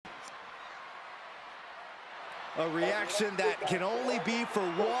A reaction that can only be for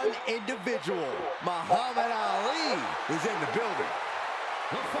one individual. Muhammad Ali is in the building.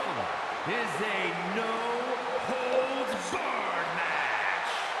 The following is a no-holds-barred match.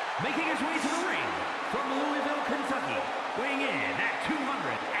 Making his way to the ring from Louisville, Kentucky, weighing in at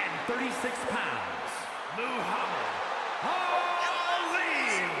 236 pounds, Muhammad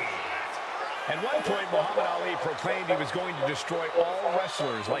Ali. At one point, Muhammad Ali proclaimed he was going to destroy all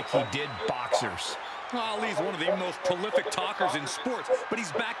wrestlers like he did boxers. Ali's one of the most prolific talkers in sports, but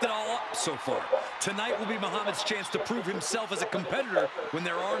he's backed it all up so far. Tonight will be Muhammad's chance to prove himself as a competitor when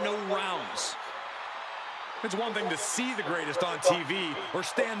there are no rounds. It's one thing to see the greatest on TV or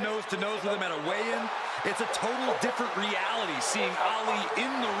stand nose-to-nose with him at a weigh-in. It's a total different reality seeing Ali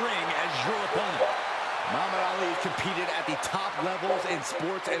in the ring as your opponent. Muhammad Ali has competed at the top levels in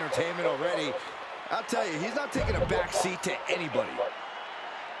sports entertainment already. I'll tell you, he's not taking a back seat to anybody.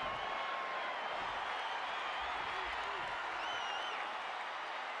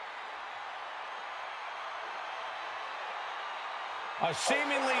 A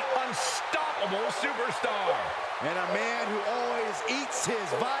seemingly unstoppable superstar. And a man who always eats his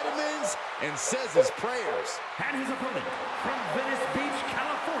vitamins and says his prayers. And his opponent from Venice Beach,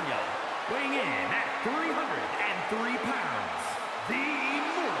 California, weighing in at 303 pounds, the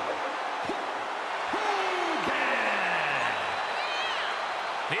Immortal Hogan.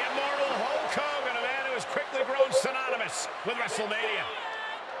 The Immortal Hulk Hogan, a man who has quickly grown synonymous with WrestleMania.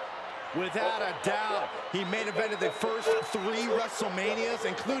 Without a doubt, he main evented the first 3 WrestleManias,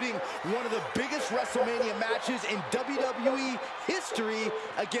 including one of the biggest WrestleMania matches in WWE history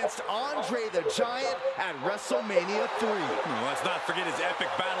against Andre the Giant at WrestleMania 3. Let's not forget his epic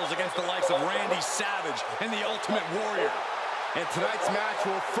battles against the likes of Randy Savage and the Ultimate Warrior. And tonight's match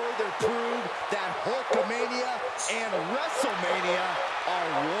will further prove that Hulkamania and WrestleMania are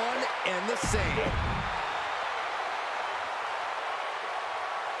one and the same.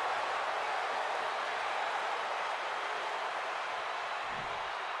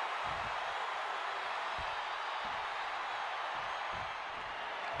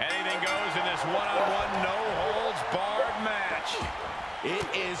 Anything goes in this one-on-one, no-holds-barred match. It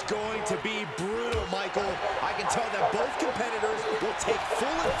is going to be brutal, Michael. I can tell that both competitors will take full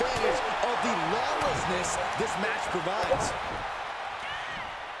advantage of the lawlessness this match provides.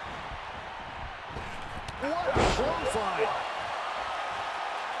 What a clothesline!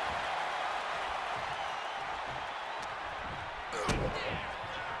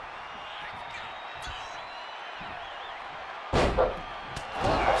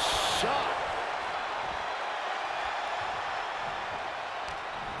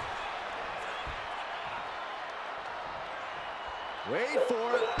 Wait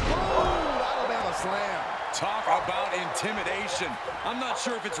for it. Boom! Alabama slam. Talk about intimidation. I'm not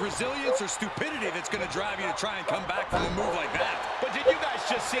sure if it's resilience or stupidity that's going to drive you to try and come back from a move like that. But did you guys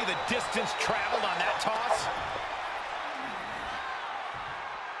just see the distance traveled on that toss?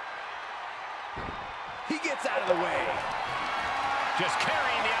 He gets out of the way. Just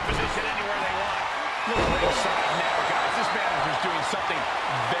carrying the opposition anywhere they want. Look ringside now, guys. This manager's doing something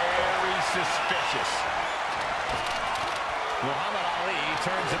very suspicious. Muhammad Ali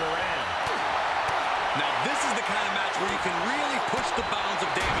turns it around. Now, this is the kind of match where you can really push the bounds of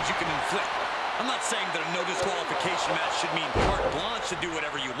damage you can inflict. I'm not saying that a no disqualification match should mean carte blanche to do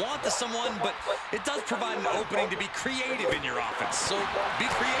whatever you want to someone, but it does provide an opening to be creative in your offense. So, be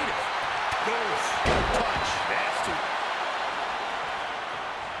creative. Oof. Punch. Nasty.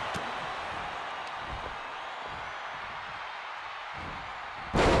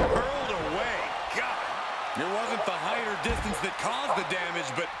 It wasn't the height or distance that caused the damage,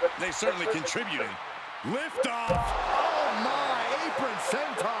 but they certainly contributed. Lift off. Oh my, apron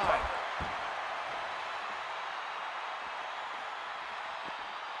senton.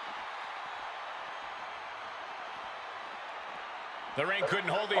 The ring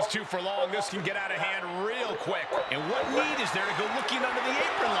couldn't hold these two for long. This can get out of hand real quick. And what need is there to go looking under the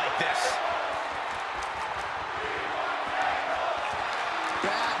apron like this?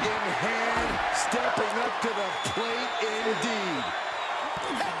 Bat in hand, stepping up to the plate indeed.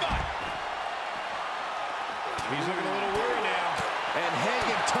 He's looking a little worried now. And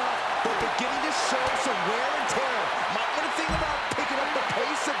hanging tough, but beginning to show some wear and tear. Might want to think about picking up the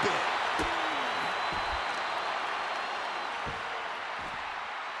pace a bit.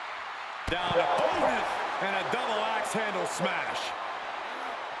 Down to Hogan and a double axe handle smash.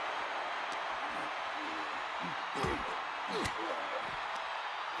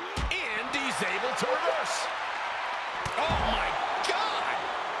 And he's able to reverse. Oh, my God!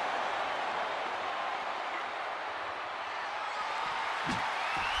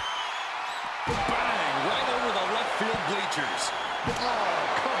 Bang! Right over the features. Oh,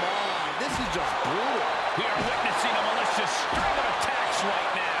 come on. This is just brutal. We are witnessing a malicious string of attacks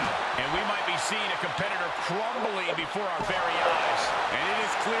right now. And we might be seeing a competitor crumbling before our very eyes. And it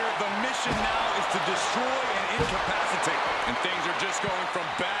is clear the mission now is to destroy and incapacitate. And things are just going from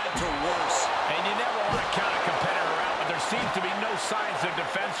bad to worse. And you never want to count a competitor out, but there seems to be no signs of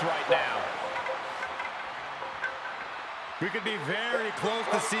defense right now. We could be very close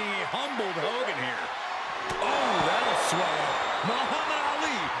to seeing a humbled Hogan here. Oh, that'll swell up. Muhammad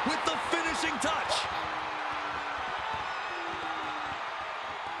Ali with the finishing touch.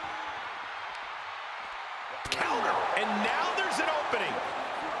 Counter, and now there's an opening.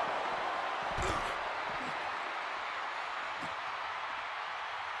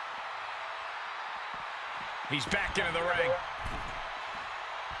 He's back into the ring.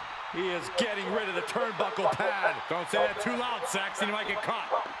 He is getting rid of the turnbuckle pad. Don't say that too loud, Saxon. You might get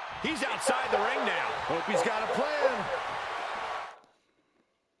caught. He's outside the ring now. Hope he's got a plan.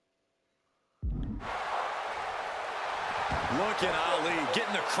 Look at Ali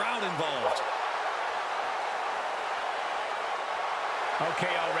getting the crowd involved.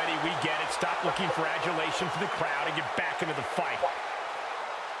 Okay, already, we get it. Stop looking for adulation for the crowd and get back into the fight.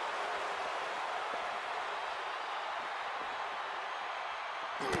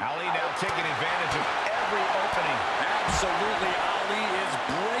 Ali now taking advantage of every opening. Absolutely, Ali is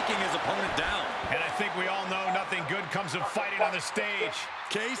breaking his opponent down. And I think we all know nothing good comes of fighting on the stage.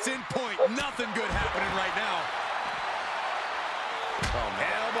 Case in point, nothing good happening right now.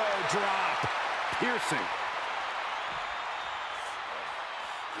 Elbow drop. Piercing.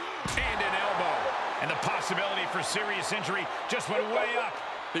 And an elbow. And the possibility for serious injury just went way up.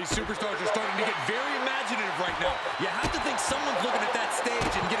 These superstars are starting to get very imaginative right now. You have to think someone's looking at that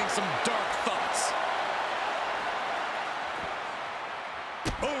stage and getting some dark thoughts.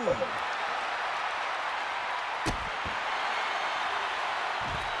 Boom!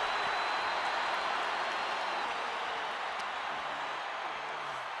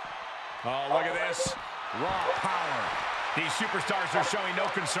 Oh, look at this. Raw power. These superstars are showing no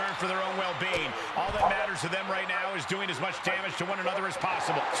concern for their own well-being. All that matters to them right now is doing as much damage to one another as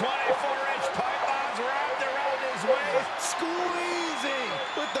possible. 24-inch pythons wrapped around his waist. Squeezing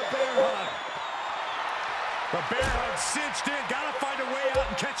with the bear hug. The bear hug cinched in. Gotta find a way out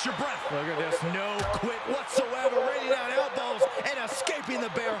and catch your breath. Look at this. No quit whatsoever. Raining down elbows and escaping the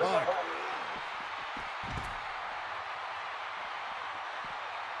bear hug.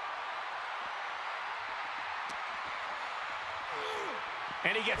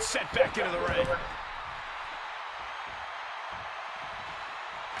 And he gets set back into the ring.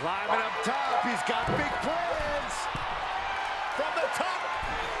 Climbing up top, he's got big plans. From the top.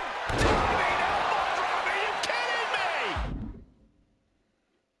 Diving elbow drop, are you kidding me?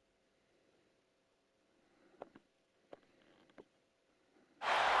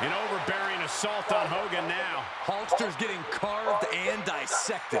 An overbearing assault on Hogan now. Hulkster's getting carved and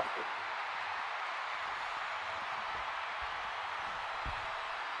dissected.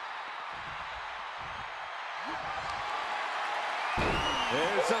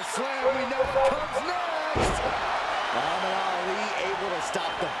 There's a slam. We know what comes next. Muhammad Ali able to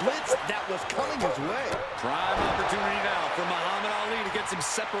stop the blitz that was coming his way. Prime opportunity now for Muhammad Ali to get some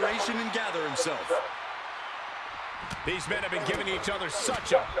separation and gather himself. These men have been giving each other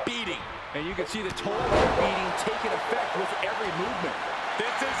such a beating. And you can see the toll of the beating taking effect with every movement.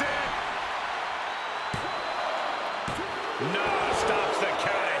 This is it. No, stops the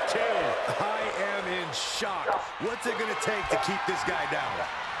count at 2. I am in shock. What's it going to take to keep this guy down?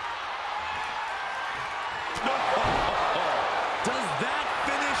 Does that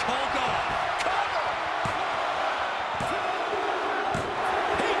finish Hulk off?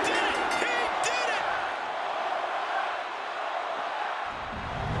 He did it! He did it!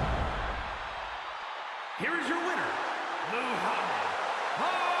 Here is your winner, Muhammad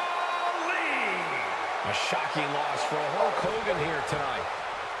Ali. A shocking loss for Hulk Hogan here tonight.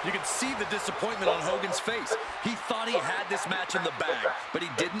 You can see the disappointment on Hogan's face. He thought he had this match in the bag, but he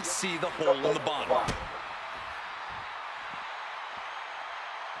didn't see the hole in the bottom.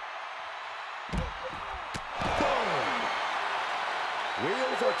 Boom!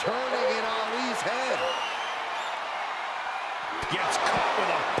 Wheels are turning in Ali's head. Gets caught with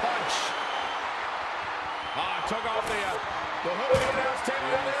a punch. Took off the hood of the announce table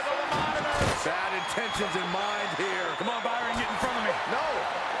and there go the monitors. Bad intentions in mind here. Come on, Byron, get in front of me. No.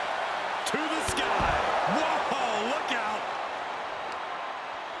 To the sky. Whoa, look out.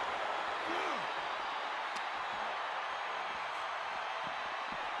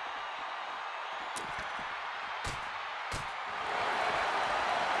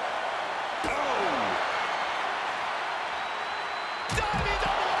 Done